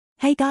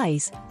Hey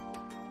guys!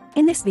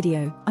 In this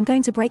video, I'm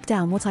going to break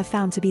down what I've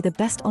found to be the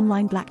best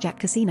online blackjack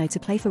casino to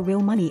play for real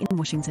money in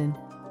Washington.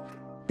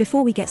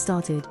 Before we get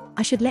started,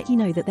 I should let you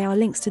know that there are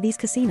links to these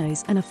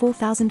casinos and a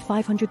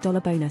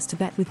 $4,500 bonus to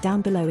bet with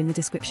down below in the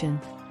description.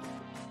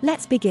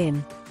 Let's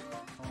begin.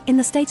 In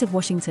the state of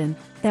Washington,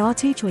 there are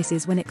two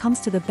choices when it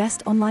comes to the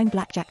best online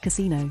blackjack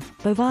casino,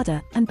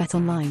 Bovada and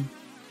BetOnline.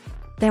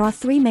 There are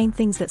three main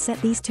things that set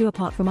these two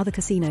apart from other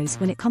casinos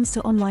when it comes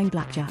to online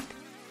blackjack.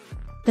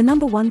 The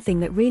number one thing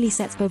that really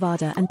sets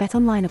Bovada and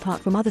BetOnline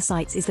apart from other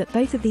sites is that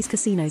both of these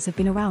casinos have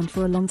been around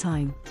for a long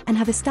time, and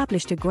have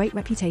established a great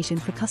reputation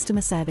for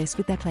customer service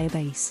with their player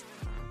base.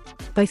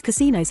 Both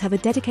casinos have a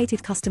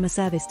dedicated customer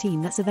service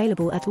team that's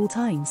available at all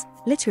times,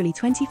 literally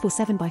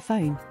 24/7 by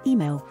phone,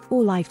 email,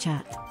 or live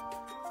chat.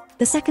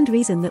 The second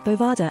reason that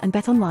Bovada and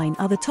BetOnline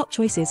are the top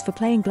choices for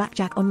playing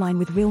blackjack online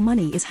with real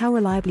money is how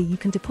reliably you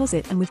can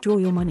deposit and withdraw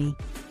your money.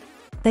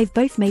 They've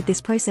both made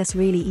this process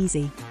really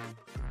easy.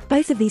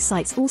 Both of these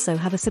sites also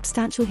have a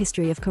substantial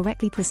history of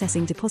correctly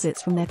processing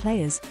deposits from their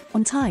players,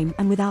 on time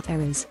and without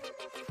errors.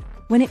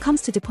 When it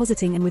comes to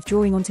depositing and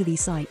withdrawing onto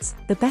these sites,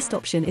 the best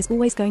option is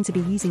always going to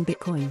be using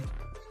Bitcoin.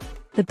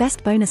 The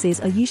best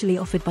bonuses are usually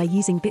offered by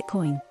using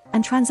Bitcoin,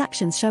 and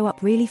transactions show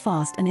up really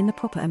fast and in the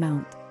proper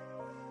amount.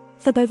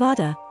 For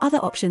Bovada, other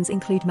options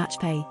include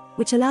MatchPay,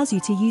 which allows you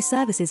to use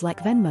services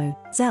like Venmo,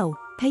 Zelle,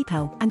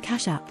 PayPal, and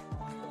Cash App.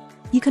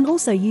 You can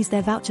also use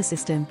their voucher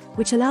system,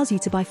 which allows you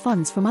to buy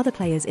funds from other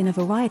players in a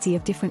variety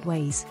of different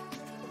ways.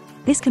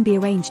 This can be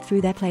arranged through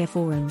their player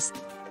forums.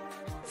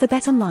 For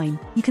BetOnline,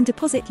 you can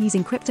deposit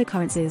using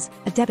cryptocurrencies,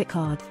 a debit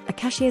card, a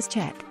cashier's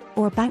check,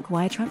 or a bank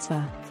wire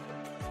transfer.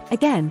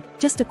 Again,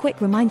 just a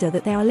quick reminder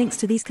that there are links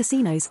to these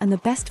casinos and the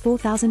best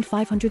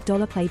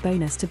 $4,500 play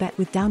bonus to bet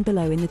with down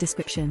below in the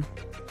description.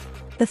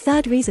 The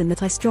third reason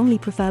that I strongly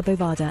prefer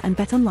Bovada and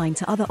BetOnline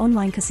to other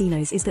online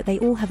casinos is that they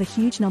all have a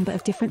huge number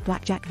of different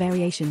blackjack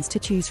variations to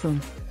choose from.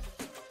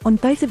 On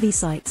both of these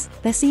sites,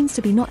 there seems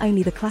to be not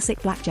only the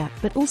classic blackjack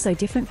but also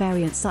different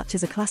variants such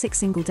as a classic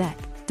single deck,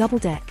 double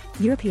deck,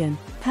 European,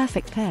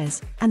 perfect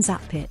pairs, and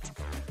Zap Pit.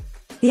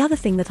 The other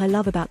thing that I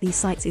love about these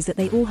sites is that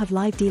they all have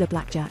live dealer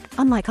blackjack,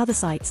 unlike other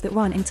sites that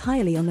run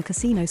entirely on the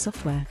casino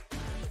software.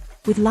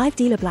 With live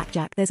dealer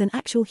blackjack, there's an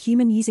actual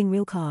human using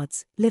real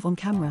cards, live on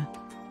camera.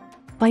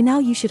 By now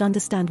you should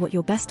understand what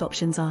your best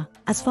options are,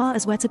 as far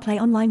as where to play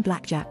online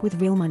blackjack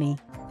with real money.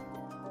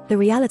 The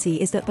reality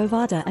is that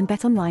Bovada and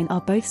BetOnline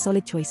are both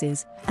solid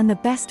choices, and the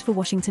best for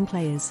Washington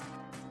players.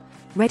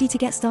 Ready to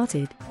get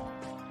started?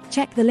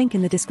 Check the link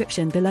in the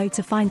description below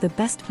to find the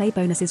best play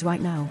bonuses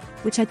right now,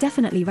 which I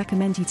definitely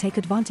recommend you take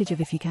advantage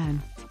of if you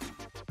can.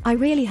 I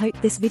really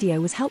hope this video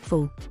was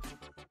helpful.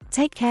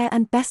 Take care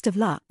and best of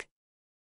luck!